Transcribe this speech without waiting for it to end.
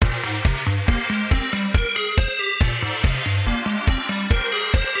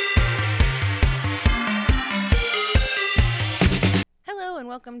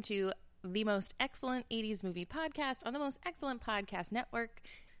welcome to the most excellent 80s movie podcast on the most excellent podcast network.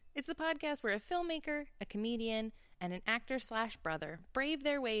 It's the podcast where a filmmaker, a comedian, and an actor/brother brave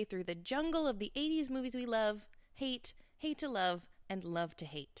their way through the jungle of the 80s movies we love, hate, hate to love, and love to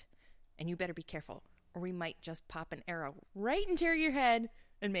hate. And you better be careful, or we might just pop an arrow right into your head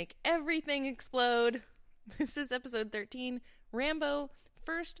and make everything explode. This is episode 13, Rambo,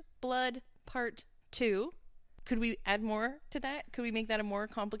 First Blood, Part 2. Could we add more to that? Could we make that a more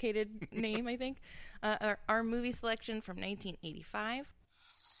complicated name, I think? Our movie selection from 1985.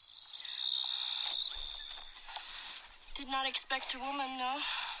 Did not expect a woman, no.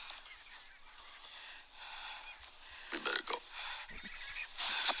 We better go.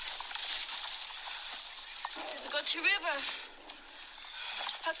 Go to river.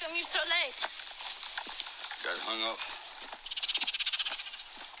 How come you so late? Got hung up.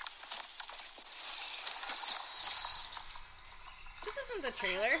 This isn't the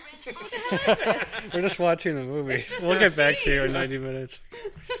trailer. What the hell is this? We're just watching the movie. We'll get back to you in 90 minutes.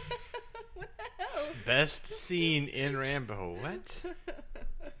 What the hell? Best scene in Rambo. What?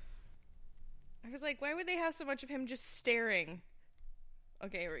 I was like, why would they have so much of him just staring?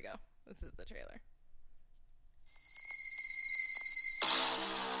 Okay, here we go. This is the trailer.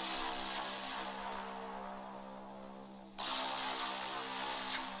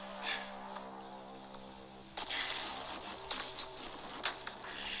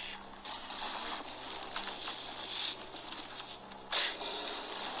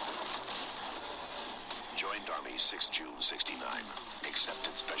 Joined Army 6 June 69.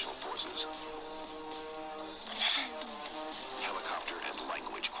 Accepted Special Forces. Helicopter and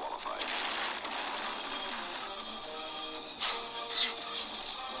language qualified.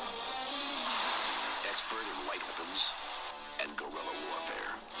 Expert in light weapons and guerrilla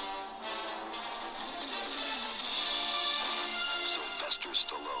warfare. Sylvester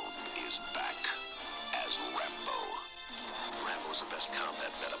Stallone is back as Rambo. Rambo's the best combat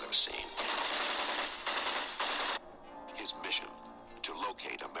vet I've ever seen. His mission, to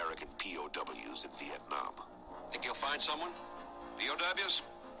locate American POWs in Vietnam. Think you'll find someone? POWs?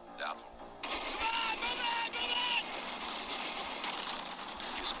 Doubtful.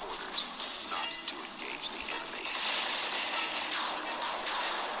 His orders, not to engage the enemy.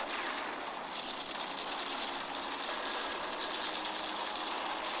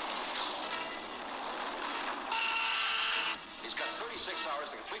 He's got 36 hours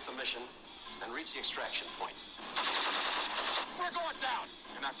to complete the mission and reach the extraction point. We're going down.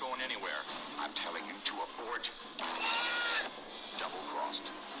 You're not going anywhere. I'm telling you to abort.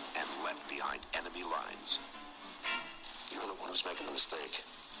 Double-crossed and left behind enemy lines. You're the one who's making the mistake.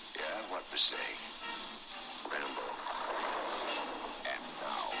 Yeah, what mistake? Rambo. And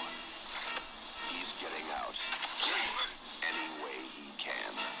now, he's getting out any way he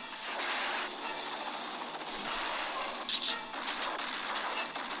can.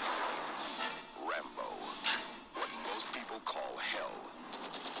 Rambo. What most people call hell,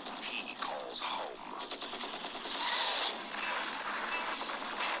 he calls home.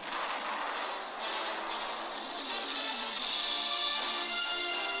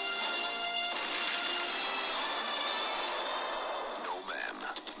 No man,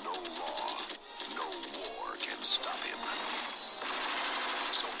 no law, no war can stop him.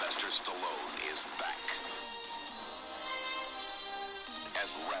 Sylvester Stallone is back as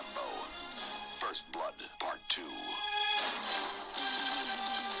Rambo. First Blood, Part 2.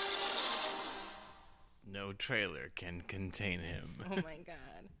 No trailer can contain him. Oh my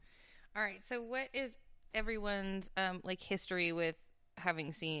god. All right, so what is everyone's history with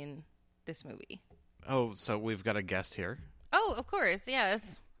having seen this movie? Oh, so we've got a guest here. Oh, of course,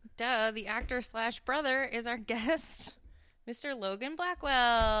 yes. Duh, the actor/brother is our guest, Mr. Logan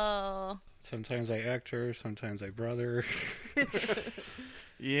Blackwell. Sometimes I actor, sometimes I brother.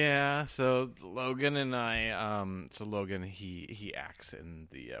 Yeah, so Logan and I, Logan, he acts in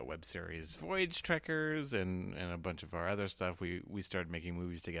the web series Voyage Trekkers and a bunch of our other stuff. We started making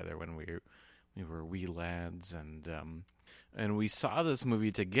movies together when we were wee lads, and we saw this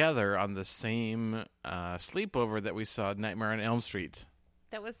movie together on the same sleepover that we saw Nightmare on Elm Street.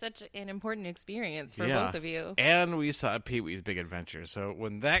 That was such an important experience for both of you. And we saw Pee-wee's Big Adventure. So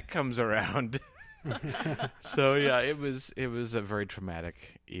when that comes around... So yeah, it was a very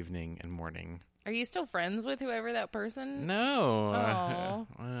traumatic evening and morning. Are you still friends with whoever that person? No.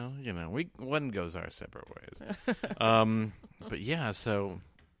 Well, one goes our separate ways. But yeah, so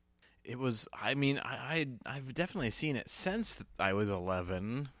it was. I mean, I've definitely seen it since I was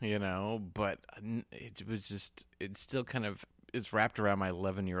 11. But it was just. It still kind of it's wrapped around my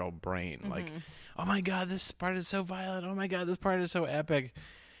 11-year-old brain. Like, oh my God, this part is so violent. Oh my God, this part is so epic.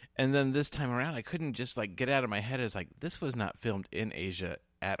 And then this time around, I couldn't just like get out of my head. It's like, this was not filmed in Asia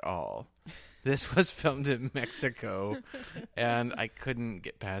at all. This was filmed in Mexico, and I couldn't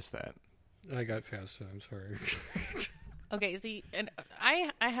get past that. I got past it. I'm sorry. Okay, see, and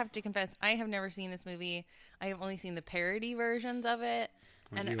I have to confess, I have never seen this movie. I have only seen the parody versions of it.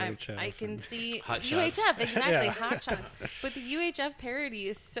 And UHF I can see Hot Shots. UHF, exactly, Yeah. Hot Shots. But the UHF parody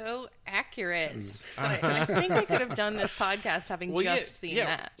is so accurate. But I think I could have done this podcast having just seen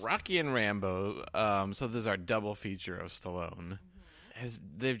that. Rocky and Rambo. So this is our double feature of Stallone.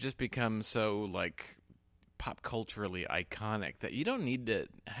 They've just become so like pop culturally iconic that you don't need to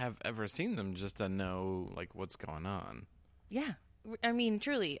have ever seen them just to know like what's going on. Yeah. I mean,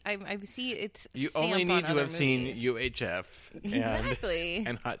 truly, I see it's You stamped only need on to other have seen movies. UHF Exactly.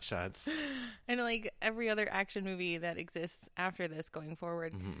 and Hot Shots. And like every other action movie that exists after this going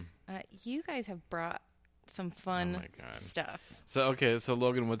forward, you guys have brought some fun Oh my God. stuff. So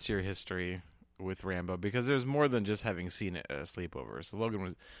Logan, what's your history with Rambo? Because there's more than just having seen it at a sleepover. So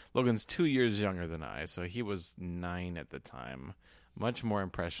Logan's 2 years younger than I, so he was 9 at the time, much more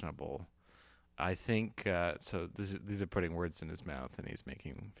impressionable. I think so. These are putting words in his mouth, and he's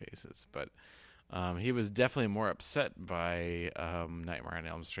making faces. But he was definitely more upset by Nightmare on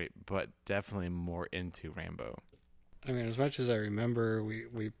Elm Street, but definitely more into Rambo. I mean, as much as I remember,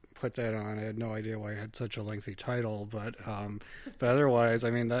 we put that on. I had no idea why it had such a lengthy title, but otherwise, I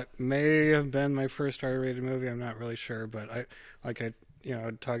mean, that may have been my first R-rated movie. I'm not really sure, but I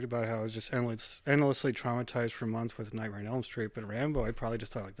talked about how I was just endlessly traumatized for months with Nightmare on Elm Street, but Rambo, I probably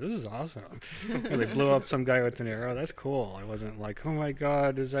just thought, like, this is awesome. And they blew up some guy with an arrow. That's cool. I wasn't like, oh my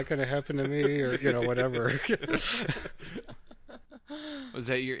God, is that going to happen to me? Or, whatever. Was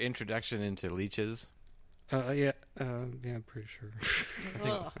that your introduction into leeches? Yeah, I'm pretty sure.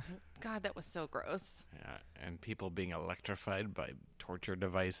 Ugh. God, that was so gross. Yeah, and people being electrified by torture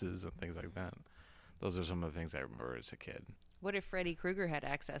devices and things like that. Those are some of the things I remember as a kid. What if Freddy Krueger had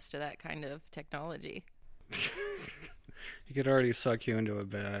access to that kind of technology? He could already suck you into a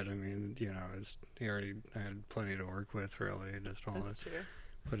bed. I mean, he already had plenty to work with, really. Just all That's true.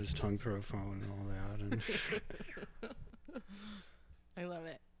 put his tongue through a phone and all that. And I love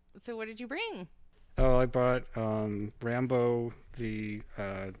it. So what did you bring? oh, I bought Rambo, the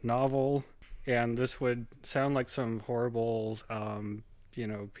novel, and this would sound like some horrible,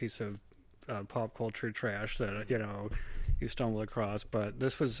 piece of pop culture trash that, you stumble across. But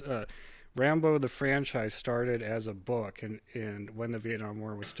this was Rambo, the franchise, started as a book and when the Vietnam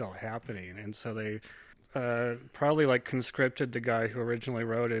War was still happening. And so they probably like conscripted the guy who originally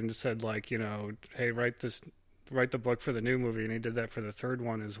wrote it and said, like, hey, write the book for the new movie. And he did that for the third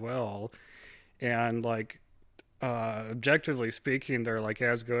one as well. And like objectively speaking, they're like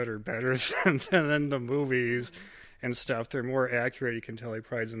as good or better than the movies and stuff. They're more accurate. You can tell he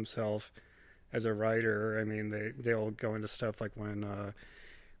prides himself as a writer. I mean, they'll go into stuff like when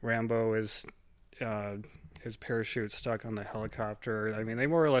Rambo is his parachute stuck on the helicopter. I mean, they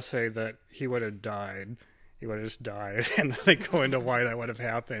more or less say that he would have died. He would have just died, and then they go into why that would have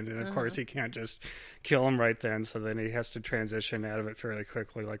happened. And of course, he can't just kill him right then. So then he has to transition out of it fairly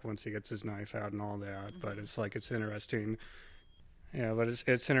quickly, like once he gets his knife out and all that. But it's interesting. Yeah, but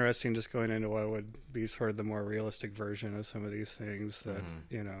it's interesting just going into what would be sort of the more realistic version of some of these things that,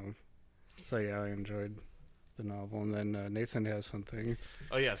 So yeah, I enjoyed the novel. And then Nathan has something.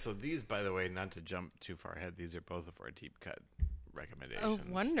 Oh, yeah. So these, by the way, not to jump too far ahead, these are both of our deep cut recommendations.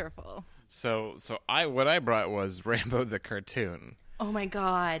 Oh, wonderful. So what I brought was Rambo the cartoon. Oh my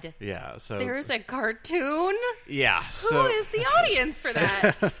God. Yeah. So There's a cartoon? yeah. Who is the audience for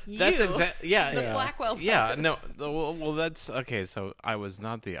that? You. That's exactly The Blackwell. Yeah, no. Well, that's okay. So I was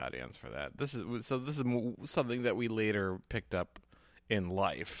not the audience for that. This is something that we later picked up in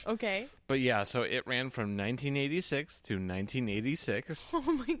life. Okay. But yeah, so it ran from 1986 to 1986, Oh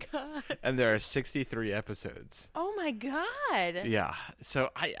my God. and there are 63 episodes. Oh my God. Yeah. So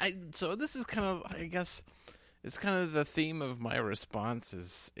so this is kind of, I guess, it's kind of the theme of my response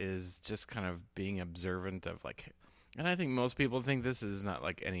is just kind of being observant of like, and I think most people think this is not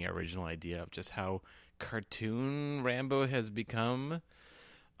like any original idea of just how cartoon Rambo has become.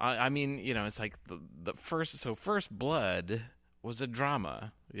 I mean, it's like the First Blood was a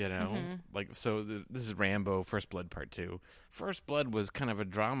drama, like, so this is Rambo First Blood Part 2. First Blood was kind of a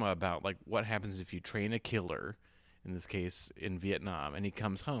drama about like what happens if you train a killer, in this case in Vietnam, and he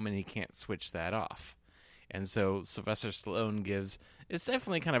comes home and he can't switch that off. And so Sylvester Stallone it's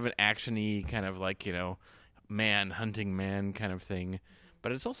definitely kind of an action-y kind of like, man hunting man kind of thing,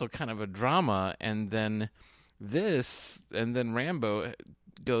 but it's also kind of a drama. And then This, and then Rambo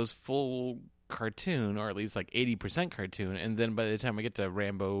goes full cartoon, or at least like 80% cartoon, and then by the time we get to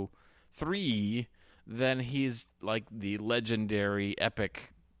Rambo 3, then he's like the legendary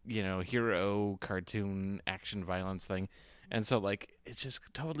epic, hero cartoon action violence thing. And so like it's just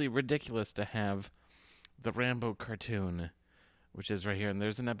totally ridiculous to have the Rambo cartoon, which is right here, and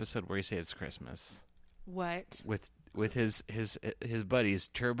there's an episode where he saves Christmas. What? With his buddies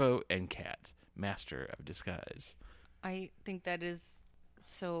Turbo and Cat, Master of Disguise. I think that is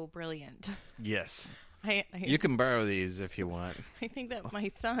so brilliant. Yes. I You can borrow these if you want. I think that my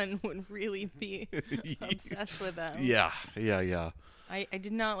son would really be obsessed with them. Yeah. I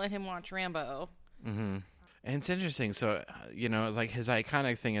did not let him watch Rambo. Mm-hmm. And it's interesting. So, it's like his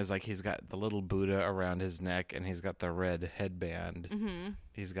iconic thing is like he's got the little Buddha around his neck and he's got the red headband. Mm-hmm.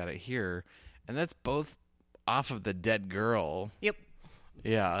 He's got it here. And that's both off of the dead girl. Yep.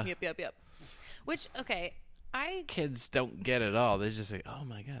 Yeah. Yep. Which, okay, kids don't get it all. They just say, "Oh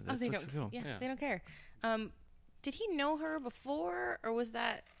my god, that looks cool." Yeah, they don't care. Did he know her before, or was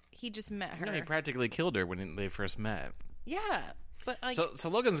that he just met her? No, he practically killed her when they first met. Yeah, but like, so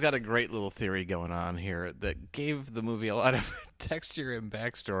Logan's got a great little theory going on here that gave the movie a lot of texture and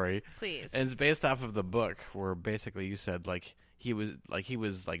backstory. Please, and it's based off of the book, where basically you said he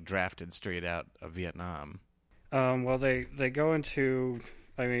was drafted straight out of Vietnam. Well, they go into.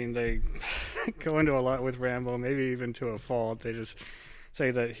 I mean, they go into a lot with Rambo, maybe even to a fault. They just say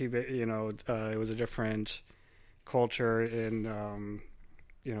that it was a different culture in,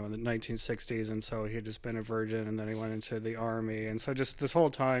 in the 1960s, and so he had just been a virgin, and then he went into the army, and so just this whole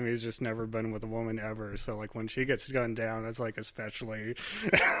time he's just never been with a woman ever. So like when she gets gunned down, that's like especially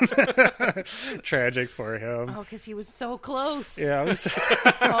tragic for him. Oh, because he was so close. Yeah.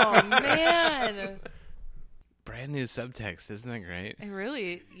 Oh man. Brand new subtext, isn't that great?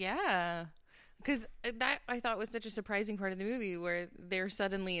 Yeah. Because that I thought was such a surprising part of the movie where they're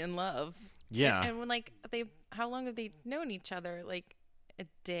suddenly in love. Yeah. And when how long have they known each other? Like a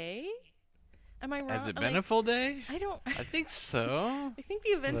day? Am I wrong? Has it been a full day? I don't. I think so. I think the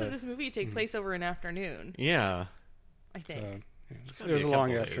events of this movie take place over an afternoon. Yeah. I think. It was a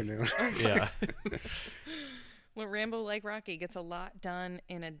long afternoon. Yeah. When Rambo, like Rocky, gets a lot done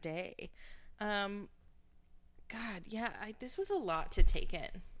in a day. God, yeah, this was a lot to take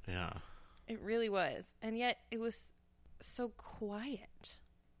in. Yeah. It really was. And yet it was so quiet.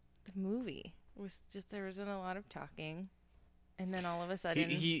 The movie was just, there wasn't a lot of talking. And then all of a sudden...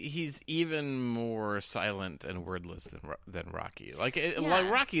 He's even more silent and wordless than Rocky. Like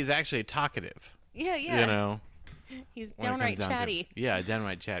Rocky is actually talkative. Yeah. He's downright chatty.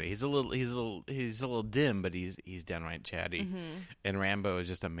 Downright chatty. He's a little dim, but he's downright chatty. Mm-hmm. And Rambo is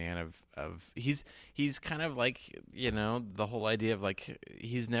just a man of he's kind of like, the whole idea of like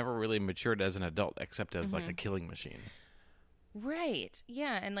he's never really matured as an adult except as like a killing machine. Right.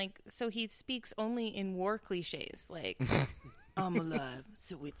 Yeah, and like so he speaks only in war cliches like I'm alive,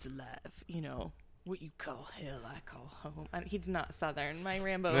 so it's alive, what you call hell I call home. He's not Southern. My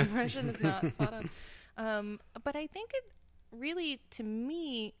Rambo impression is not spot on. But I think it really, to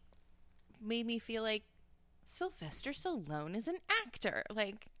me, made me feel like Sylvester Stallone is an actor.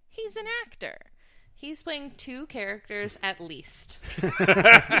 Like, he's an actor. He's playing two characters at least who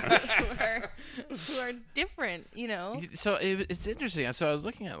are different, So it's interesting. So I was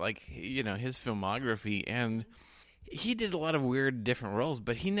looking at, his filmography, and he did a lot of weird different roles,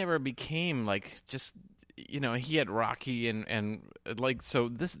 but he never became, he had Rocky and so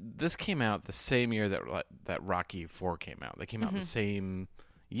this came out the same year that Rocky 4 came out. They came out the same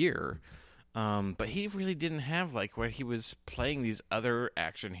year. But he really didn't have where he was playing these other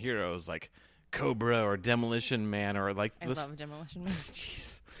action heroes like Cobra or Demolition Man or I love Demolition Man.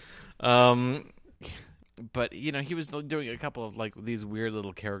 Jeez. But he was doing a couple of these weird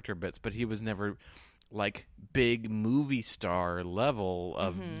little character bits, but he was never big movie star level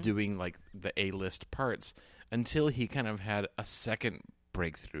of doing the A-list parts until he kind of had a second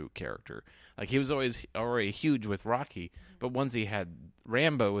breakthrough character. He was always already huge with Rocky, but once he had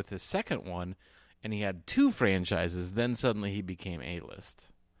Rambo with his second one and he had two franchises, then suddenly he became A-list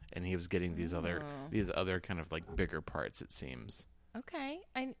and he was getting these other kind of bigger parts, it seems. Okay.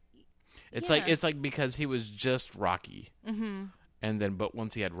 It's because he was just Rocky. Mm-hmm. And then, but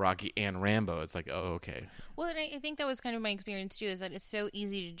once he had Rocky and Rambo, it's oh, okay. Well, and I think that was kind of my experience, too, is that it's so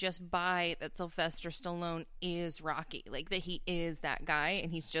easy to just buy that Sylvester Stallone is Rocky. That he is that guy,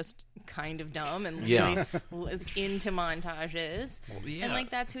 and he's just kind of dumb and really is into montages. Well, yeah. And,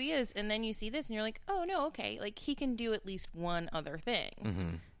 that's who he is. And then you see this, and you're like, oh, no, okay. He can do at least one other thing. Mm-hmm.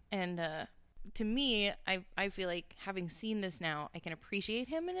 And to me, I feel like having seen this now, I can appreciate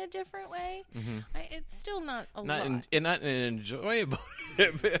him in a different way. It's still not a lot. Not an enjoyable.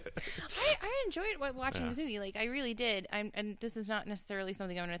 I enjoyed watching this movie. Like, I really did. And this is not necessarily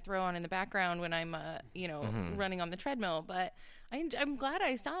something I'm going to throw on in the background when I'm, running on the treadmill. But I'm glad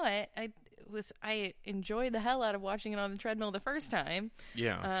I saw it. I enjoyed the hell out of watching it on the treadmill the first time.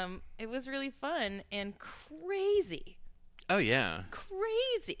 Yeah. It was really fun and crazy. Oh, yeah.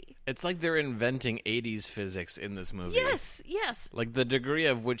 Crazy. It's like they're inventing 80s physics in this movie. Yes. Like, the degree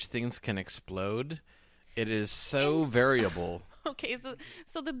of which things can explode, it is so variable. Okay,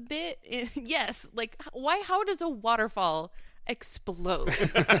 so the bit yes, like, how does a waterfall explode?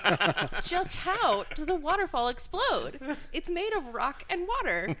 Just how does a waterfall explode? It's made of rock and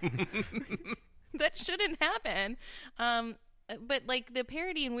water. That shouldn't happen. But, like, the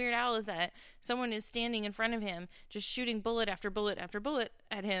parody in Weird Al is that someone is standing in front of him just shooting bullet after bullet after bullet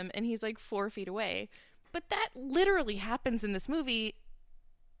at him, and he's, like, 4 feet away. But that literally happens in this movie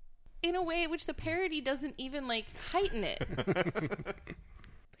in a way in which the parody doesn't even, like, heighten it.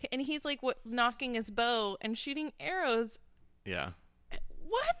 And he's, like, knocking his bow and shooting arrows. Yeah.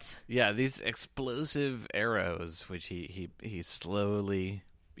 What? Yeah, these explosive arrows, which he slowly,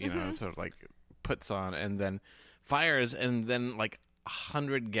 sort of, like, puts on and then fires, and then like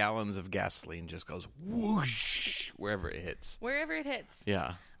 100 gallons of gasoline just goes whoosh wherever it hits.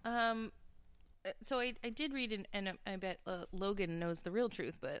 Yeah. So I did read, and I bet Logan knows the real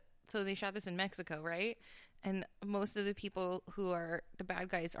truth, but so they shot this in Mexico, right? And most of the people who are the bad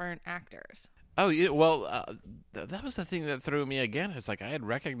guys aren't actors. Oh, yeah. Well, that was the thing that threw me again. It's like I had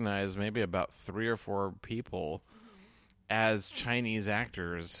recognized maybe about 3 or 4 people as Chinese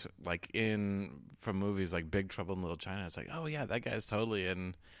actors, like from movies like Big Trouble in Little China. It's like, oh yeah, that guy's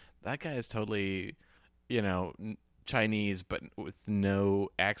totally Chinese, but with no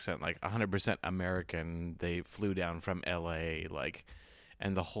accent, like 100% American. They flew down from LA, like,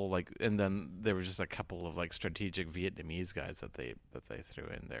 and the whole, like, and then there was just a couple of like strategic Vietnamese guys that they threw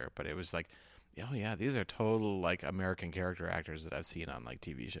in there. But it was like, oh yeah, these are total like American character actors that I've seen on like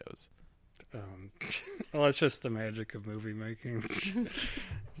TV shows. Well, it's just the magic of movie making.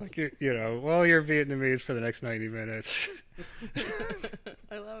 Like, you're Vietnamese for the next 90 minutes.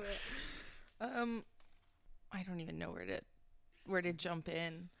 I love it. I don't even know where to jump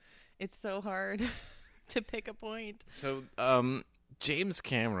in. It's so hard to pick a point. So, James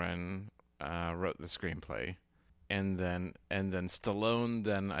Cameron wrote the screenplay, and then Stallone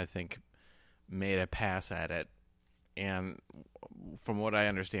then I think made a pass at it. And from what I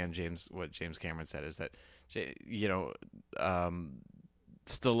understand, what James Cameron said is that,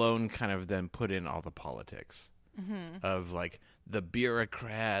 Stallone kind of then put in all the politics of like the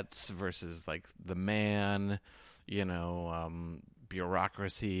bureaucrats versus like the man,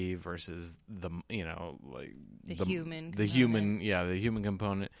 bureaucracy versus the human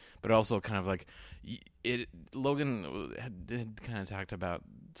component, but also kind of like it. Logan had kind of talked about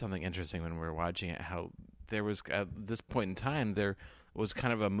something interesting when we were watching it, how there was at this point in time there was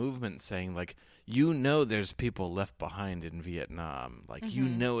kind of a movement saying like, there's people left behind in Vietnam, like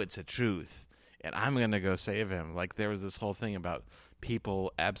it's a truth, and I'm gonna go save him. Like there was this whole thing about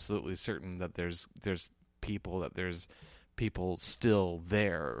people absolutely certain that there's people still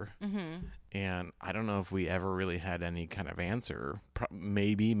there, and I don't know if we ever really had any kind of answer.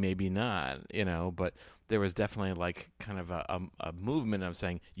 Maybe not, but there was definitely like kind of a movement of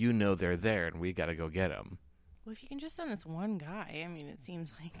saying, they're there and we got to go get them. Well, if you can just send this one guy, I mean, it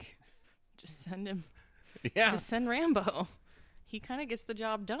seems like just send him. Yeah. Just send Rambo. He kind of gets the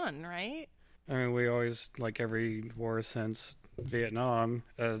job done, right? I mean, we always, like every war since Vietnam,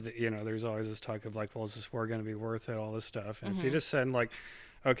 there's always this talk of like, well, is this war going to be worth it, all this stuff. And if you just send like,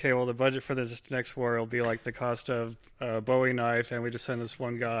 okay, well, the budget for this next war will be like the cost of a Bowie knife, and we just send this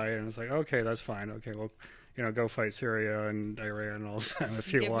one guy, and it's like, okay, that's fine. Okay, well, go fight Syria and Iran and all that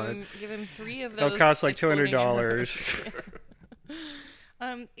if you want. Give him 3 of those. They'll cost like $200.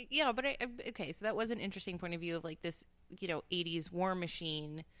 Yeah, but okay, so that was an interesting point of view of like this, 80s war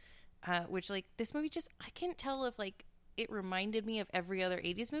machine, which like this movie I can't tell if like it reminded me of every other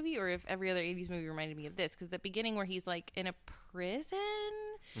 80s movie or if every other 80s movie reminded me of this, because the beginning where he's like in a prison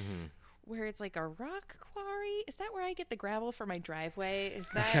where it's like a rock quarry. Is that where I get the gravel for my driveway? Is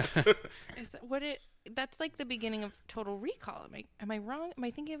that that's like the beginning of Total Recall. Am I wrong? Am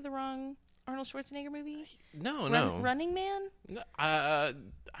I thinking of the wrong Arnold Schwarzenegger movie? No. Running Man?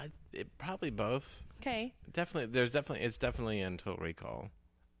 Probably both. Okay. It's definitely in Total Recall.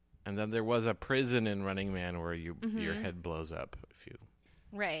 And then there was a prison in Running Man where your head blows up if you.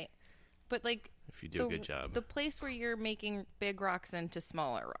 Right. But like, if you do a good job. the place where you're making big rocks into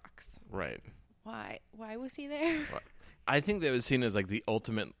smaller rocks. Right. Why was he there? Well, I think that was seen as like the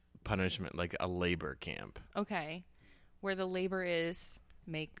ultimate punishment, like a labor camp. Okay. Where the labor is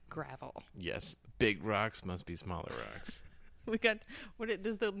make gravel. Yes. Big rocks must be smaller rocks. We got,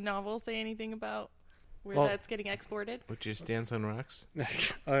 does the novel say anything about where that's getting exported? What's your stance on rocks?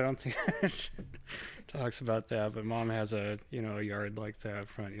 I don't think it talks about that, but Mom has a yard like that,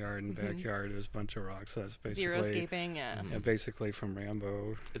 front yard and backyard. There's a bunch of rocks. That's basically Zero escaping, yeah. Basically from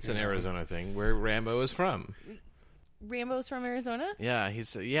Rambo. It's an Arizona thing, where Rambo is from. Rambo's from Arizona? Yeah,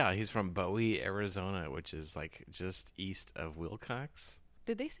 he's from Bowie, Arizona, which is like just east of Wilcox.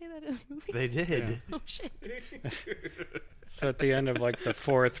 Did they say that in the movie? They did. Yeah. Oh shit. So at the end of like the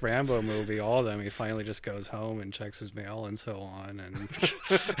fourth Rambo movie, all of them, he finally just goes home and checks his mail and so on. And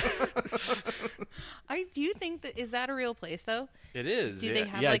I do think is that a real place though? It is. Do they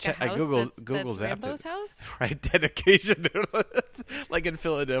have a house Google that's Maps Rambo's house? Right, dedication. Like in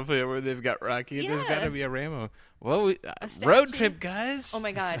Philadelphia where they've got Rocky, there's got to be a Rambo. Well, road trip, guys. Oh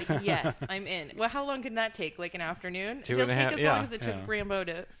my god, yes, I'm in. Well, how long can that take? Like an afternoon? 2.5, It'll take as long as it took Rambo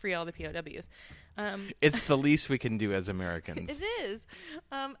to free all the POWs. It's the least we can do as Americans. It is.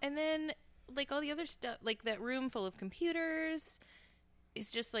 And then like all the other stuff, like that room full of computers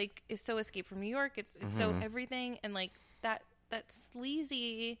is just like is so Escape from New York. It's so everything, and like that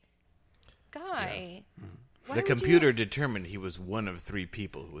sleazy guy. Yeah. Why The would computer determined he was one of 3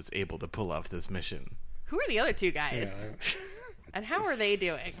 people who was able to pull off this mission. Who are the other 2 guys? yeah. And how are they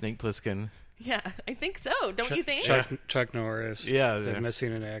doing? Snake Plissken. Yeah, I think so. Don't you think? Chuck Norris. Yeah, the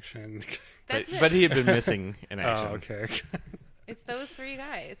missing in action. But he had been missing in action. Oh, okay. It's those 3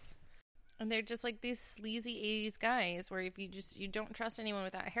 guys. And they're just like these sleazy 80s guys where if you don't trust anyone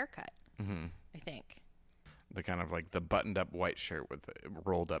with that haircut, I think. The kind of like the buttoned up white shirt with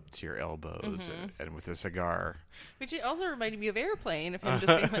rolled up to your elbows and with a cigar. Which also reminded me of Airplane, of him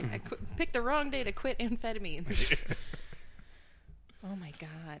just being like, I picked the wrong day to quit amphetamine. Oh my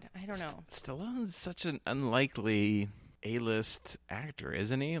god, I don't know. Stallone's such an unlikely A-list actor,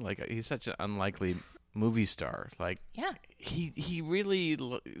 isn't he? Like he's such an unlikely movie star. Like yeah, he really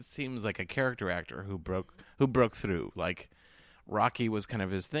seems like a character actor who broke through. Like Rocky was kind of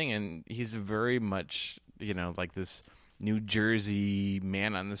his thing, and he's very much like this New Jersey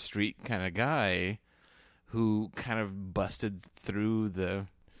man on the street kind of guy who kind of busted through the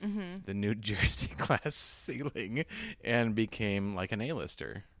New Jersey glass ceiling and became like an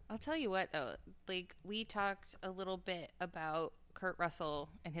A-lister. I'll tell you what though, like we talked a little bit about Kurt Russell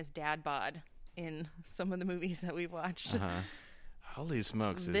and his dad bod in some of the movies that we've watched. Holy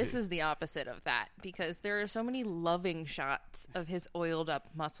smokes. This is the opposite of that because there are so many loving shots of his oiled up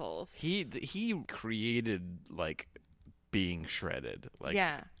muscles. He created like being shredded like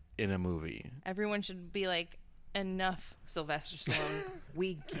in a movie. Everyone should be like, enough, Sylvester Stallone.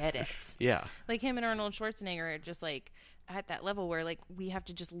 We get it. Yeah. Like him and Arnold Schwarzenegger are just like at that level where like we have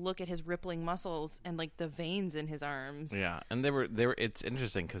to just look at his rippling muscles and like the veins in his arms. Yeah. And they were it's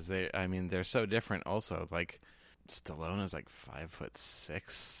interesting because they're so different also. Like Stallone is like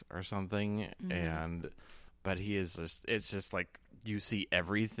 5'6" or something, but he is just, it's just like you see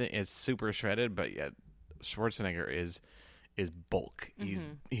everything. It's super shredded, but yet Schwarzenegger is bulk. He's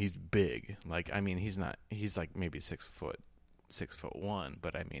big. Like he's like maybe 6'1",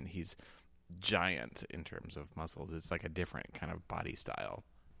 but I mean he's giant in terms of muscles. It's like a different kind of body style.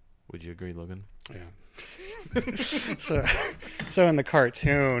 Would you agree, Logan? Yeah. So in the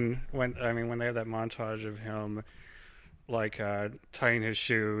cartoon, when they have that montage of him, like tying his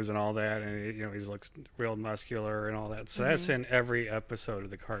shoes and all that, and he looks real muscular and all that. So that's in every episode of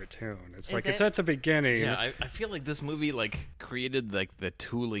the cartoon. It's like it's at the beginning. Yeah, I feel like this movie like created like the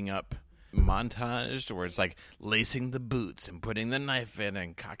tooling up montage where it's like lacing the boots and putting the knife in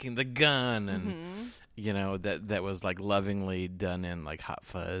and cocking the gun and that was like lovingly done in like Hot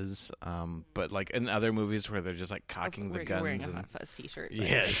Fuzz, but like in other movies where they're just like cocking the guns. Wearing a Hot Fuzz t-shirt.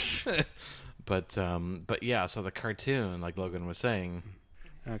 Yes. but yeah, so the cartoon, like Logan was saying.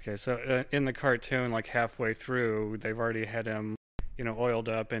 Okay, so in the cartoon, like halfway through, they've already had him oiled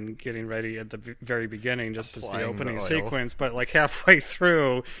up and getting ready at the very beginning, just as the opening sequence. But like halfway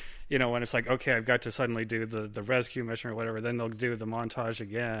through, when it's like, okay, I've got to suddenly do the rescue mission or whatever, then they'll do the montage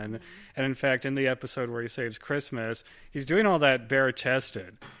again. And in fact, in the episode where he saves Christmas, he's doing all that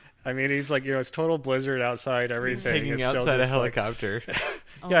bare-chested. I mean, he's like, it's total blizzard outside, everything. He's hanging outside a helicopter.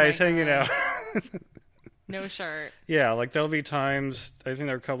 Yeah, he's hanging out. No shirt. Yeah, like there'll be times, I think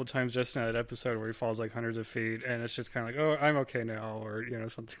there are a couple times just in that episode where he falls like hundreds of feet, and it's just kind of like, oh, I'm okay now, or,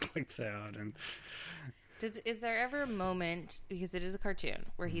 something like that. And is there ever a moment, because it is a cartoon,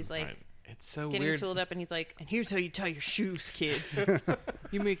 where he's like... Right. It's so getting weird. tooled up, and he's like, "And here's how you tie your shoes, kids.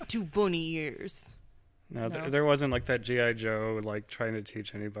 You make 2 bunny ears." No, No. there wasn't like that G.I. Joe like trying to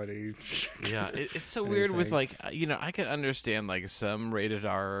teach anybody. Yeah, it's so weird with Anything. like I could understand like some rated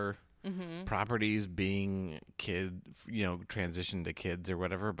R Mm-hmm. properties being transition to kids or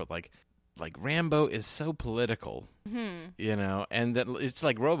whatever, but like Rambo is so political, and that it's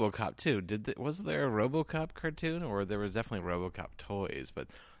like RoboCop too. Was there a RoboCop cartoon, or there was definitely RoboCop toys, but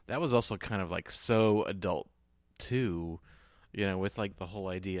that was also kind of like so adult too. With like the whole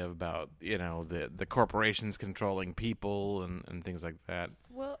idea about the corporations controlling people and things like that.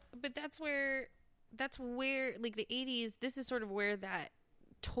 Well, but that's where like the 80s. This is sort of where that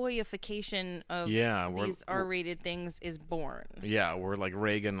toyification of these R-rated things is born. Yeah, where like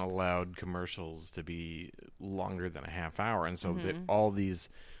Reagan allowed commercials to be longer than a half hour, and so all these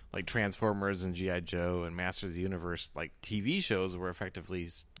like Transformers and G.I. Joe and Masters of the Universe like TV shows were effectively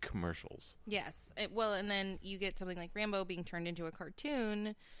commercials. Yes. And then you get something like Rambo being turned into a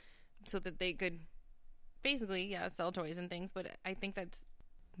cartoon so that they could basically, sell toys and things. But I think that's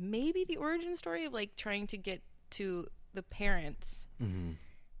maybe the origin story of like trying to get to the parents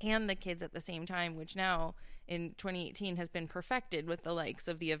and the kids at the same time, which now in 2018 has been perfected with the likes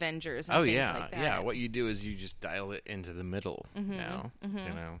of the Avengers and things like that. Yeah. What you do is you just dial it into the middle now,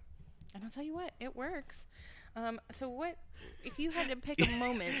 And I'll tell you what, it works. So what if you had to pick a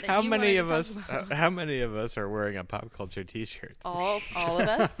moment that how you many wanted of to talk us about? how many of us are wearing a pop culture t-shirt? All of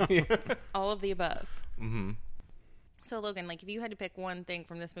us? All of the above. Mm-hmm. So Logan, like if you had to pick one thing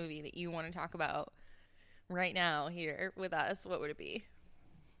from this movie that you want to talk about right now here with us, what would it be?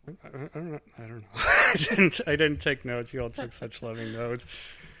 I don't know. I didn't take notes. You all took such loving notes.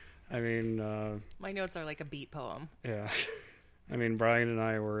 I mean, My notes are like a beat poem. yeah. I mean, Brian and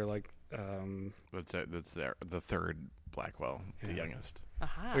I were like, That's the third Blackwell, the youngest.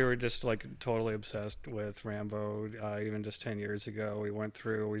 Aha. we were just like totally obsessed with Rambo. Even just 10 years ago,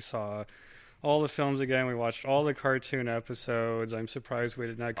 we saw all the films again. We watched all the cartoon episodes. I'm surprised we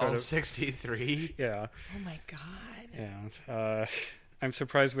did not go All to 63. Yeah, Oh my god. yeah. I'm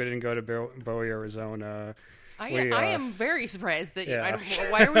surprised we didn't go to Bowie, Arizona. I am very surprised that yeah.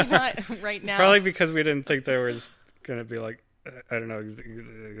 why are we not right now? Probably because we didn't think there was going to be like, I don't know,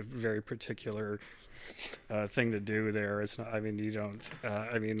 a very particular thing to do there. It's not. I mean, you don't.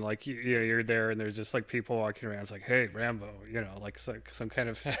 I mean, like you're there and there's just like people walking around. It's like, hey, Rambo, like some kind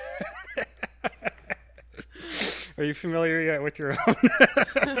of. Are you familiar yet with your own?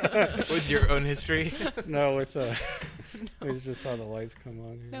 With your own history? No, with we just saw the lights come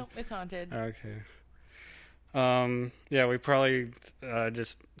on here. No, it's haunted. Okay. Yeah, we probably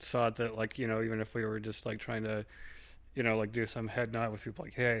just thought that, like, even if we were just like trying to, like do some head nod with people,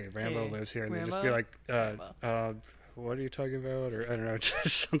 like, "Hey, Rambo lives here," and they'd just be like, "What are you talking about?" Or I don't know,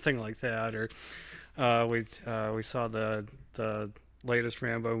 just something like that. Or we saw the latest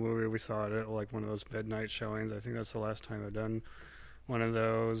Rambo movie. We saw it at like one of those midnight showings. I think that's the last time I've done one of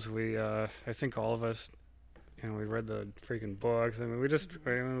those. I think all of us, we read the freaking books. I mean, we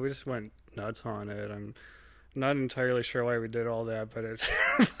just went nuts on it. I'm not entirely sure why we did all that, but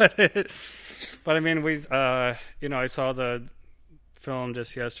I mean, I saw the film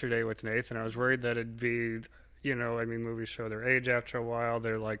just yesterday with Nathan. I was worried that it'd be, I mean, movies show their age after a while.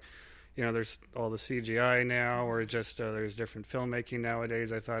 They're like, there's all the CGI now, or just there's different filmmaking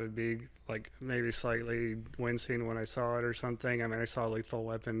nowadays. I thought it'd be like maybe slightly wincing when I saw it or something. I mean, I saw Lethal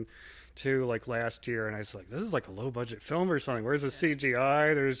Weapon 2 like last year, and I was like, this is like a low budget film or something. Where's the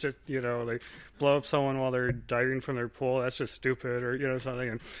CGI? There's just, they blow up someone while they're diving from their pool. That's just stupid, or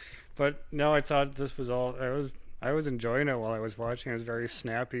something. But no, I thought this was all. I was enjoying it while I was watching. It was a very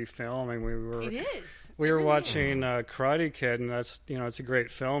snappy film, and It is. we were watching Karate Kid, and that's it's a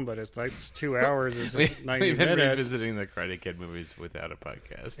great film, but it's like 2 hours, is 90 We've been minutes. revisiting the Karate Kid movies without a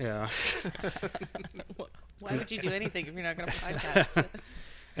podcast. Yeah, Why would you do anything if you're not going to podcast?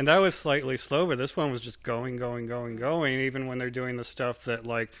 and that was slightly slow, but this one was just going. Even when they're doing the stuff that,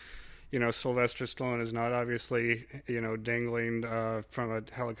 like, Sylvester Stallone is not obviously, dangling from a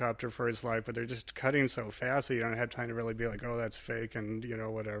helicopter for his life, but they're just cutting so fast that you don't have time to really be like, oh, that's fake, and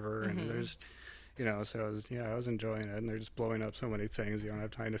whatever. And there's, so I was enjoying it, and they're just blowing up so many things. You don't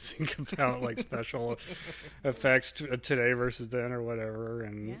have time to think about like special effects today versus then or whatever.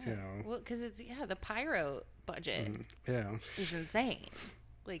 And well, because it's the pyro budget is insane.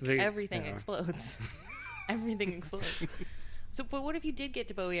 Like everything explodes. Everything explodes. So, but what if you did get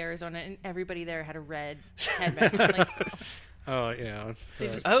to Bowie, Arizona, and everybody there had a red headband? Like, oh yeah,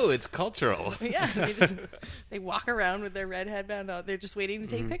 it's cultural. yeah, they walk around with their red headband on. They're just waiting to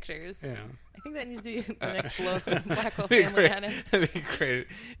take pictures. Yeah, I think that needs to be the next Blackwell That'd be family great. had it. That'd be great.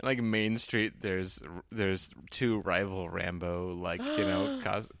 Like Main Street, there's two rival Rambo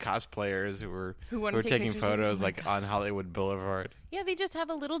cosplayers who wanna were take taking pictures of photos them. like on Hollywood Boulevard. Yeah, they just have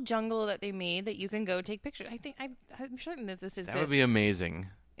a little jungle that they made that you can go take pictures. I'm certain that this exists. That would be amazing.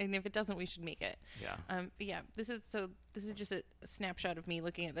 And if it doesn't, we should make it. Yeah. But yeah, this is just a snapshot of me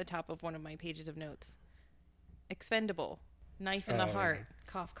looking at the top of one of my pages of notes. Expendable, knife in the heart,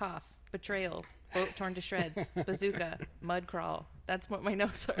 cough cough, betrayal, boat torn to shreds, bazooka, mud crawl. That's what my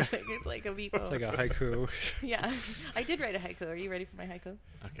notes are. It's like a Vipo. It's like a haiku. Yeah, I did write a haiku. Are you ready for my haiku?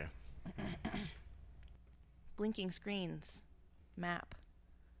 Okay. Blinking screens, map,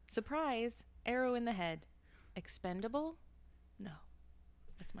 surprise, arrow in the head, expendable. No,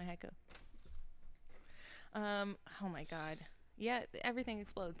 that's my haiku. Oh my god, yeah, everything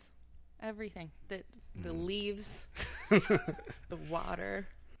explodes. Everything. The leaves, the water,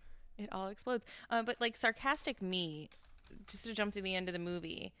 it all explodes. But like sarcastic me, just to jump to the end of the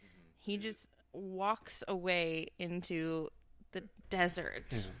movie, he just walks away into the desert.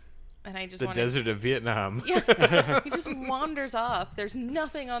 Yeah. And I just the desert of Vietnam. Yeah, he just wanders off. There's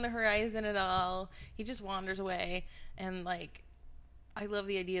nothing on the horizon at all. He just wanders away, and like, I love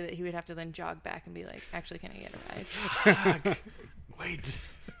the idea that he would have to then jog back and be like, "Actually, can I get a ride?" Wait.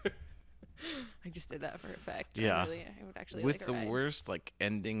 I just did that for effect. Yeah, I would actually with like a the ride. worst like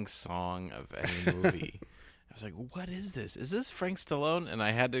ending song of any movie. I was like, "What is this? Is this Frank Stallone?" And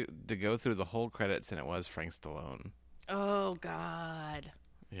I had to go through the whole credits, and it was Frank Stallone. Oh God.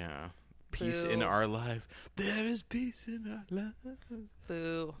 Yeah. Peace Boo. in our life. There is peace in our life.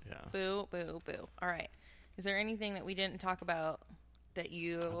 Boo. Yeah. Boo, boo, boo. All right. Is there anything that we didn't talk about that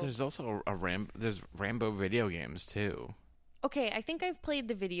you... There's also there's Rambo video games too. Okay, I think I've played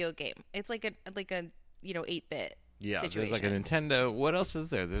the video game. It's like a 8-bit situation. There's like a Nintendo. What else is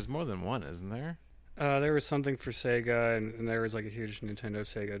there? There's more than one, isn't there? There was something for Sega, and there was like a huge Nintendo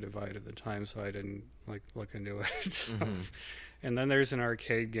Sega divide at the time, so I didn't like look into it. So. Mm-hmm. And then there's an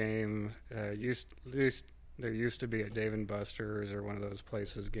arcade game. There used to be at Dave & Buster's or one of those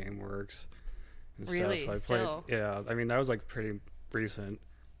places, GameWorks. And really? stuff. So I played, yeah, I mean that was like pretty recent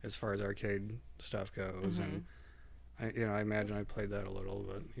as far as arcade stuff goes, and I imagine I played that a little,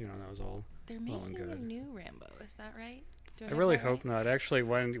 but that was all. They're well and making good. a new Rambo. Is that right? I really hope not. Actually,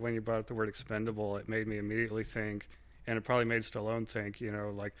 when you brought up the word expendable, it made me immediately think, and it probably made Stallone think,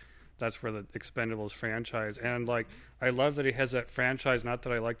 like that's where the Expendables franchise, and like I love that he has that franchise. Not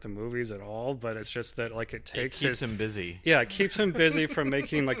that I like the movies at all, but it's just that like it keeps him busy. Yeah, it keeps him busy from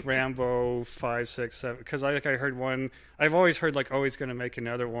making like Rambo 5, 6, 7. Because I heard one. I've always heard like he's going to make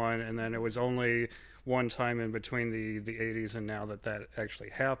another one, and then it was only one time in between the 80s and now that actually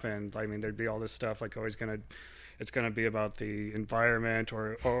happened. I mean, there'd be all this stuff like it's going to be about the environment,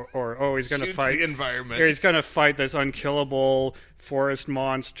 or he's going to fight the environment. Or he's going to fight this unkillable forest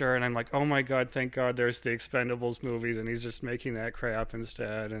monster, and I'm like, oh my god, thank God there's the Expendables movies, and he's just making that crap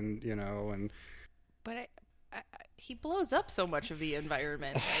instead, and and. But he blows up so much of the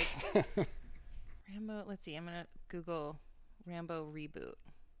environment. Like Rambo. Let's see. I'm gonna Google Rambo reboot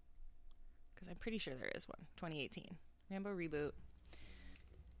because I'm pretty sure there is one. 2018 Rambo reboot.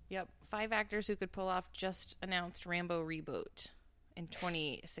 Yep, 5 actors who could pull off just announced Rambo reboot in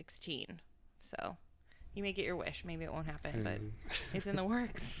 2016. So you may get your wish. Maybe it won't happen, but it's in the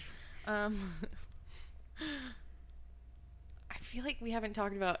works. I feel like we haven't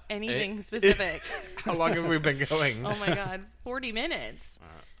talked about anything specific. How long have we been going? Oh my god, 40 minutes.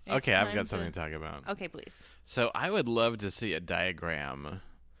 Okay, I've got something to talk about. Okay, please. So I would love to see a diagram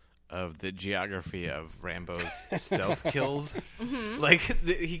of the geography of Rambo's stealth kills. Mm-hmm. Like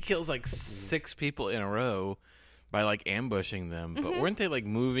he kills like 6 people in a row by like ambushing them, but weren't they like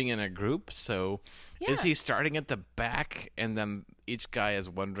moving in a group? So is he starting at the back and then each guy is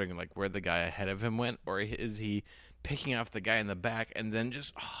wondering like where the guy ahead of him went, or is he picking off the guy in the back and then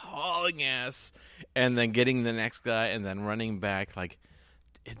just hauling ass and then getting the next guy and then running back? Like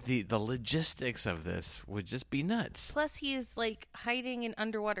the logistics of this would just be nuts. Plus, he is like hiding in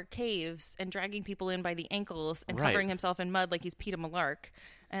underwater caves and dragging people in by the ankles and covering himself in mud like he's Peter Malark,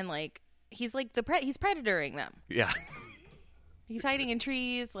 and like he's like he's predatoring them. Yeah, he's hiding in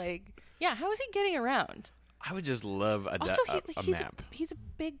trees. Like, yeah, how is he getting around? I would just love a map. He's a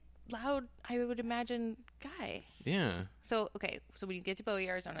big, loud, I would imagine, guy. Yeah. So when you get to Bowie,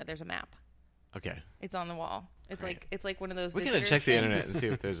 Arizona, there's a map. Okay. It's on the wall. It's like one of those. We're gonna check the internet and see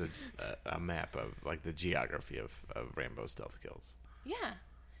if there's a map of like the geography of Rambo stealth kills. Yeah,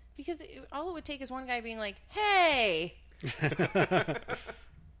 because all it would take is one guy being like, "Hey,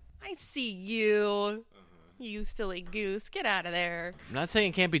 I see you. You silly goose. Get out of there. I'm not saying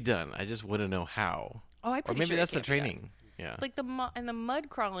it can't be done. I just want to know how. Oh, I'm Or pretty maybe sure that's it the can't be done. training. Yeah. Like the mud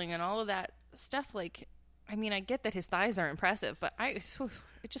crawling and all of that stuff. Like, I mean, I get that his thighs are impressive, but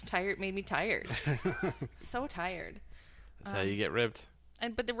it just made me tired. So tired. That's how you get ripped.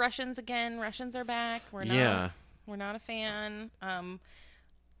 But the Russians are back. We're not a fan.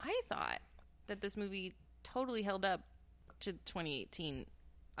 I thought that this movie totally held up to 2018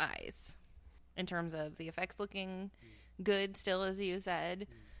 eyes in terms of the effects looking good still, as you said,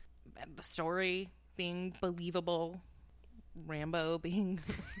 the story being believable, Rambo being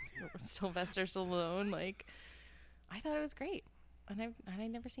Sylvester Stallone. Like, I thought it was great, and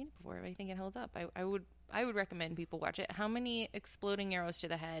I'd never seen it before. But I think it holds up. I would recommend people watch it. How many exploding arrows to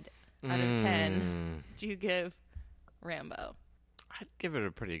the head out of 10 do you give Rambo? I'd give it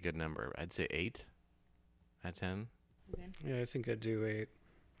a pretty good number. I'd say 8 out of 10. Yeah, I think I'd do 8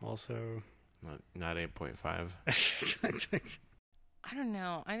 also. Not 8.5. I don't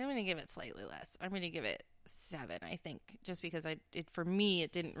know. I'm going to give it slightly less. I'm going to give it 7, I think, just because for me,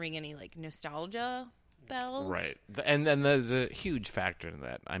 it didn't ring any like nostalgia bells. Right. And then there's a huge factor in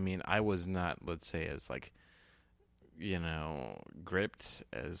that. I mean, I was not, let's say, as like, gripped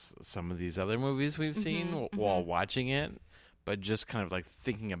as some of these other movies we've seen while watching it, but just kind of like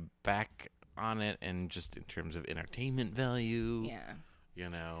thinking back on it and just in terms of entertainment value. Yeah.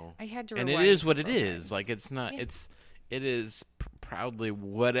 I had to and it rewind is what it several is. times. Like, it's not, Yeah. it is proudly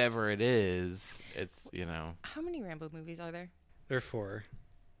whatever it is. It's, How many Rambo movies are there? There are 4.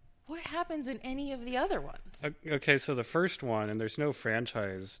 What happens in any of the other ones? Okay, so the first one, and there's no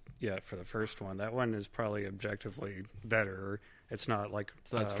franchise yet for the first one. That one is probably objectively better. It's not like...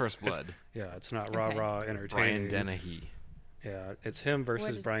 So that's First Blood. It's not Okay. rah-rah entertaining. Brian Dennehy. Yeah, it's him What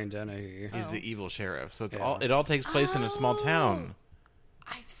versus is- Brian Dennehy. He's the evil sheriff. So Yeah. it all takes place in a small town.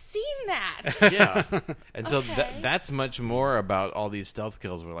 I've seen that. Yeah. And so Okay. that's much more about all these stealth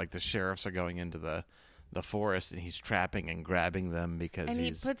kills where, like, the sheriffs are going into the forest and he's trapping and grabbing them because And he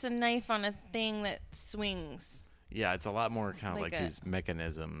he's... puts a knife on a thing that swings. Yeah, it's a lot more kind of Like like a- these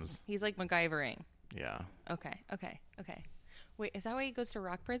mechanisms. He's like MacGyvering. Yeah. Okay. Wait, is that why he goes to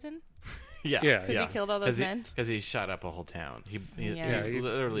rock prison? Yeah. Yeah. 'Cause he killed all those men? Because he shot up a whole town. He Yeah. he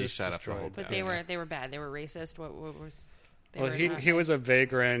literally just shot up the whole destroyed- town. But they were bad. They were racist. What was? They Well, were he not was a nice.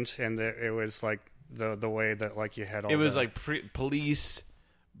 vagrant, and it was like the way that like you had all It was the- like police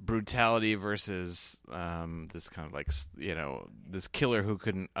brutality versus this kind of like, this killer who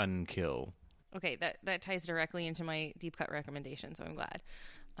couldn't unkill. Okay, that ties directly into my deep cut recommendation, so I'm glad.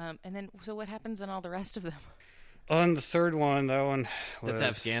 And then, so what happens in all the rest of them? on the third one. That one was,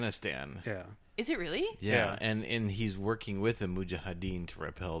 That's Afghanistan. Yeah, Is it really? Yeah, and he's working with the Mujahideen to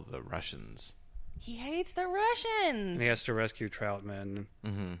repel the Russians. He hates the Russians. and he has to rescue Troutman,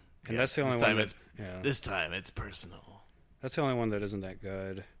 Mm-hmm. and that's the only this one. time That, it's yeah, this time it's personal. that's the only one that isn't that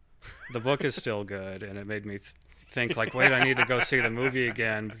good. The book is still good, and it made me think like, wait, I need to go see the movie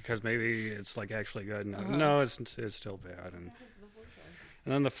again because maybe it's like actually good. No, it's still bad.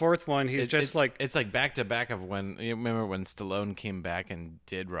 And then the fourth one, he's just like it's like back to back of when you remember when Stallone came back and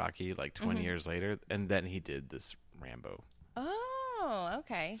did Rocky like 20 years later, and then he did this Rambo. Oh,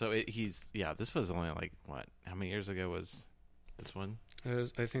 okay. So this was only like what? How many years ago was this one? I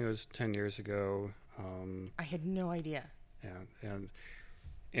think it was 10 years ago. I had no idea. Yeah,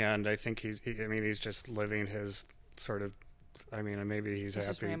 and I think he's just living his sort of. I mean, maybe he's It's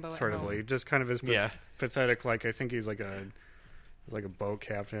just happy, Rambo at sort of home. like just kind of his Yeah. pathetic. Like I think he's like a boat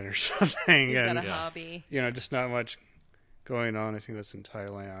captain or something, He's and got a hobby. just not much going on. I think that's in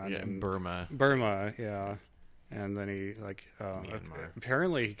Thailand Yeah, and Burma. yeah. And then he Myanmar.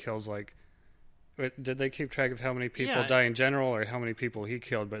 apparently he kills like. Did they keep track of how many people Yeah. die in general, or how many people he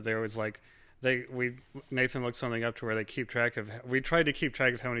killed? But there was like. Nathan looked something up to where they keep track of. We tried to keep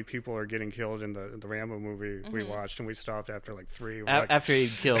track of how many people are getting killed in the Rambo movie we watched, and we stopped after like 3. We're like, After he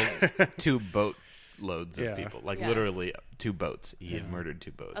killed 2 boat loads of Yeah. people, like Yeah. literally 2 boats. He had murdered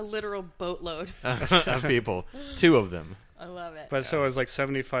 2 boats A literal boatload. of people. 2 of them. I love it. but so it was like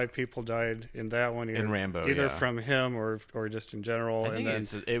 75 people died in that one. In Rambo, either yeah. from him or just in general. I and think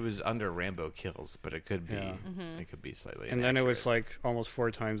then it was under Rambo Kills, but it could be Yeah. it could be slightly. and then it was inaccurate. like almost 4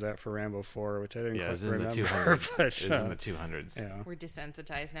 times that for Rambo 4, which I didn't yeah, it quite was in the remember. 200s. But, It was in the 200s. yeah. We're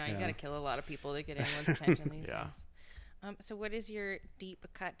desensitized now. You Yeah. got to kill a lot of people to get anyone's attention these Yeah. days. So what is your deep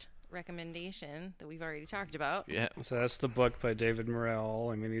cut recommendation that we've already talked about? Yeah. So that's the book by David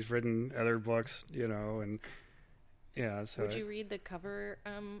Morrell. I mean, he's written other books, and yeah. So Would you read the cover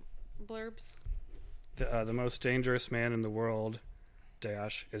blurbs? the most dangerous man in the world,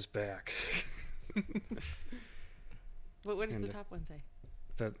 is back. What does And, the top one say?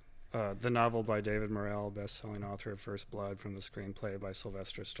 That The novel by David Morrell, best-selling author of First Blood, from the screenplay by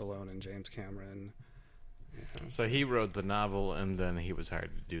Sylvester Stallone and James Cameron. Yeah. So he wrote the novel, and then he was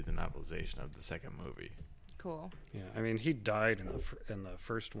hired to do the novelization of the second movie. Cool. Yeah, I mean, he died in the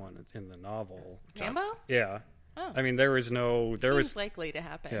first one in the novel. Rambo? Yeah. Oh. I mean, there was Seems likely to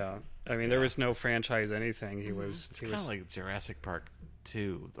happen. Yeah. I mean, there was no franchise anything. He was. It's kind of like Jurassic Park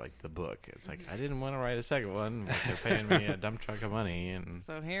 2, like the book. It's like, I didn't want to write a second one, but they're paying me a dump truck of money, and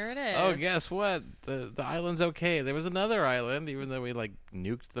So here it is. oh, guess what? The island's okay. There was another island, even though we like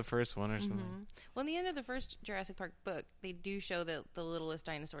nuked the first one or something. Well, in the end of the first Jurassic Park book, they do show that the littlest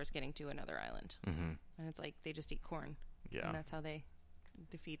dinosaur is getting to another island. Mm-hmm. And it's like they just eat corn. Yeah. And that's how they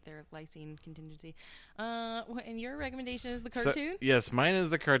defeat their lysine contingency. And your recommendation is the cartoon? So, yes, mine is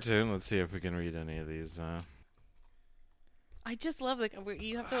the cartoon. Let's see if we can read any of these. I just love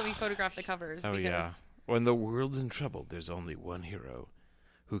you have to let me photograph the covers. Oh, because yeah. When the world's in trouble, there's only one hero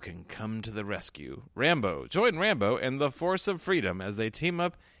who can come to the rescue. Rambo. Join Rambo and the Force of Freedom as they team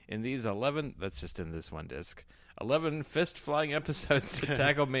up in these 11, that's just in this one disc, 11 fist-flying episodes to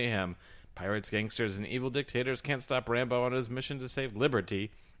tackle mayhem. Pirates, gangsters, and evil dictators can't stop Rambo on his mission to save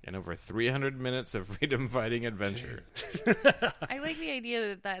liberty in over 300 minutes of freedom-fighting adventure. I like the idea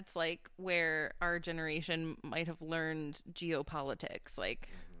that that's like where our generation might have learned geopolitics. Like,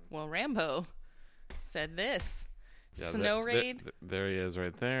 well, Rambo said this. Yeah, Snow raid. There he is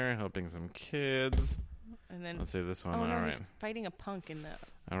right there, helping some kids. And then, Let's see this one. oh no, All right. he's fighting a punk in the...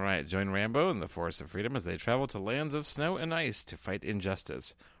 All right. Join Rambo and the Force of Freedom as they travel to lands of snow and ice to fight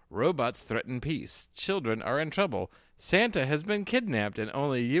injustice. Robots threaten peace. Children are in trouble. Santa has been kidnapped, and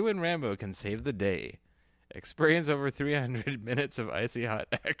only you and Rambo can save the day. Experience over 300 minutes of icy hot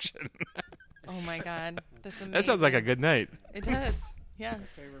action. Oh my god, that's amazing. That sounds like a good night. It does, yeah.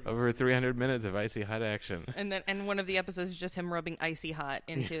 Over 300 minutes of icy hot action. And one of the episodes is just him rubbing icy hot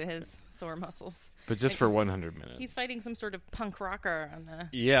into his sore muscles. But just for 100 minutes. He's fighting some sort of punk rocker on the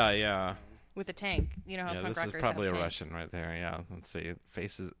Yeah. with a tank. You know how Yeah, punk this is rockers probably a have tanks. Russian right there. Yeah, let's see.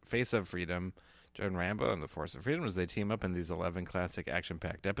 Face of Freedom. Join Rambo and the Force of Freedom as they team up in these 11 classic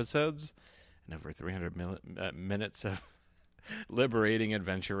action-packed episodes and over 300 minutes of liberating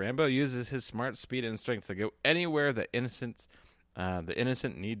adventure. Rambo uses his smart speed and strength to go anywhere the innocent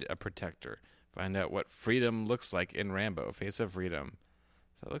need a protector. Find out what freedom looks like in Rambo, Face of Freedom.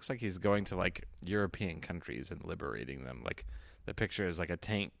 So it looks like he's going to like European countries and liberating them. Like the picture is like a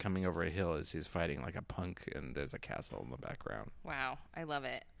tank coming over a hill as he's fighting like a punk, and there's a castle in the background. Wow, I love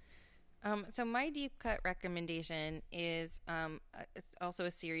it. So my deep cut recommendation is it's also a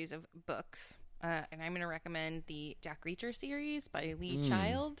series of books, and I'm going to recommend the Jack Reacher series by Lee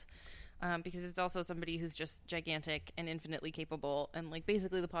Child, because it's also somebody who's just gigantic and infinitely capable. And like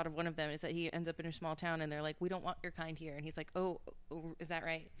basically the plot of one of them is that he ends up in a small town, and they're like, "We don't want your kind here," and he's like, "Oh, is that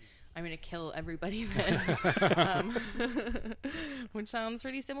right? I'm going to kill everybody then," which sounds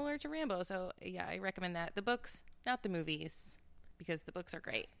pretty similar to Rambo. So yeah, I recommend that. The books, not the movies, because the books are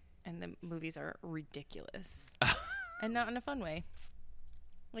great. And the movies are ridiculous, and not in a fun way.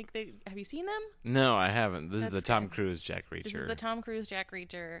 Like, have you seen them? No, I haven't. This is That's the Tom good. Cruise Jack Reacher. This is the Tom Cruise Jack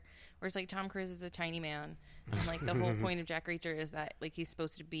Reacher, where it's like Tom Cruise is a tiny man, and like the whole point of Jack Reacher is that like he's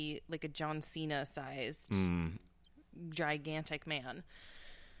supposed to be like a John Cena sized gigantic man.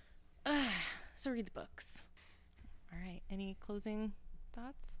 So read the books. All right. Any closing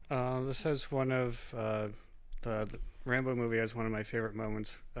thoughts? This has one of the Rambo movie has one of my favorite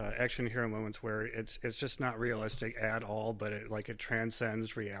moments, action hero moments, where it's just not realistic at all, but it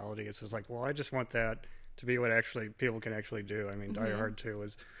transcends reality. It's just like, well, I just want that to be what actually people can actually do. I mean, Die Hard 2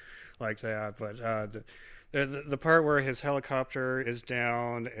 was like that, but the part where his helicopter is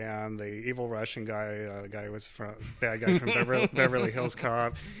down and the evil Russian guy, the guy who was bad guy from Beverly Hills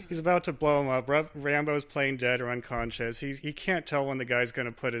Cop, he's about to blow him up. Rambo's playing dead or unconscious. He can't tell when the guy's going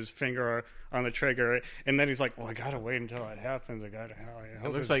to put his finger on the trigger, and then he's like, "Well, I gotta wait until it happens.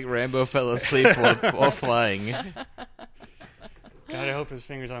 It looks like Rambo fell asleep while flying. God, I hope his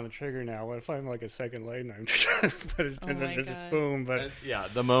finger's on the trigger now. What if I'm like a second late and I'm just boom? But yeah,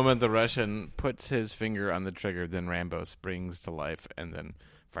 the moment the Russian puts his finger on the trigger, then Rambo springs to life and then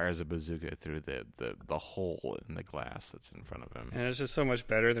fires a bazooka through the hole in the glass that's in front of him. And it's just so much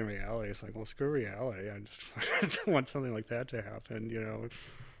better than reality. It's like, well, screw reality. I just want something like that to happen, you know.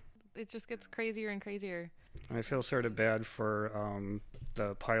 It just gets crazier and crazier. I feel sort of bad for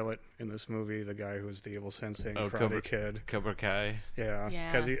the pilot in this movie, the guy who's the evil sensei Karate Kid. Cobra Kai. Yeah,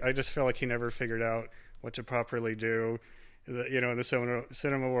 because I just feel like he never figured out what to properly do. You know, in the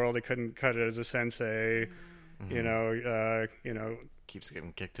cinema world, he couldn't cut it as a sensei. Mm-hmm. You know, keeps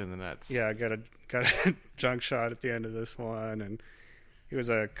getting kicked in the nuts. Yeah, got a junk shot at the end of this one, and he was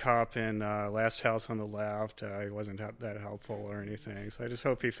a cop in Last House on the Left. He wasn't that helpful or anything. So I just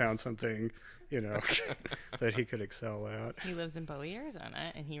hope he found something, that he could excel at. He lives in Bowie,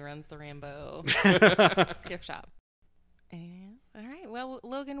 Arizona, and he runs the Rambo gift shop. And, all right. Well,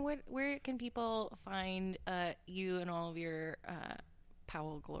 Logan, where can people find you and all of your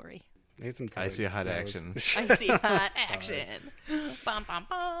Powell glory? Nathan, I see hot action. I see hot action. Bum, bum,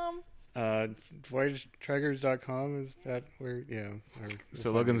 bum. VoyageTrackers.com, is that where? Yeah.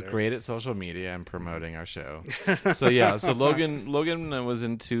 So Logan's great at social media and promoting our show. So Logan was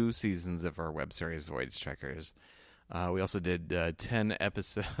in 2 seasons of our web series Voyage Trekkers. We also did 10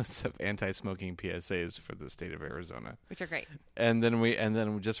 episodes of anti-smoking PSAs for the state of Arizona, Which are great. and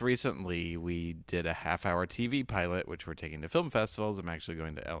then just recently we did a half-hour TV pilot, which we're taking to film festivals. I'm actually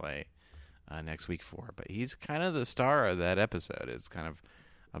going to LA next week for, but he's kind of the star of that episode. It's kind of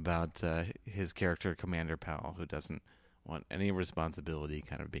about his character, Commander Powell, who doesn't want any responsibility,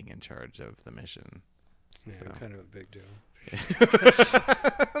 kind of being in charge of the mission. Yeah, So. kind of a big deal.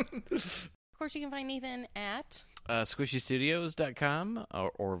 Of course, you can find Nathan at SquishyStudios.com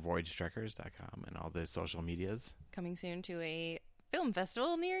or VoyageTrekkers.com and all the social medias. coming soon to a film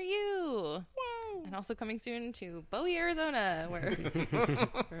festival near you. And also coming soon to Bowie, Arizona, where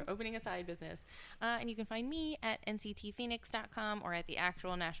we're opening a side business. And you can find me at nctphoenix.com or at the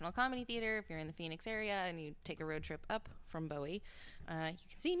actual National Comedy Theater if you're in the Phoenix area and you take a road trip up from Bowie. You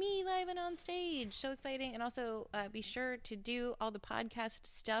can see me live and on stage. So exciting. And also be sure to do all the podcast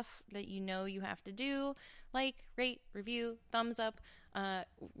stuff that you have to do. Like, rate, review, thumbs up.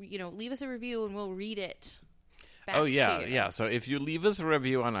 Leave us a review and we'll read it. Oh, yeah. So if you leave us a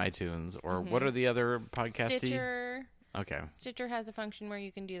review on iTunes or what are the other podcasts? Stitcher. Okay. Stitcher has a function where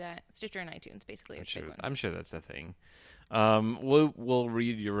you can do that. Stitcher and iTunes, basically, are big ones. I'm sure that's a thing. We'll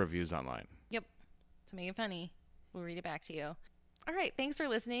read your reviews online. Yep. So make it funny. We'll read it back to you. All right. Thanks for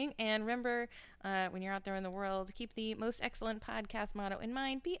listening. And remember, when you're out there in the world, keep the most excellent podcast motto in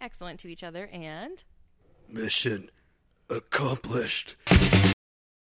mind. Be excellent to each other and... Mission accomplished.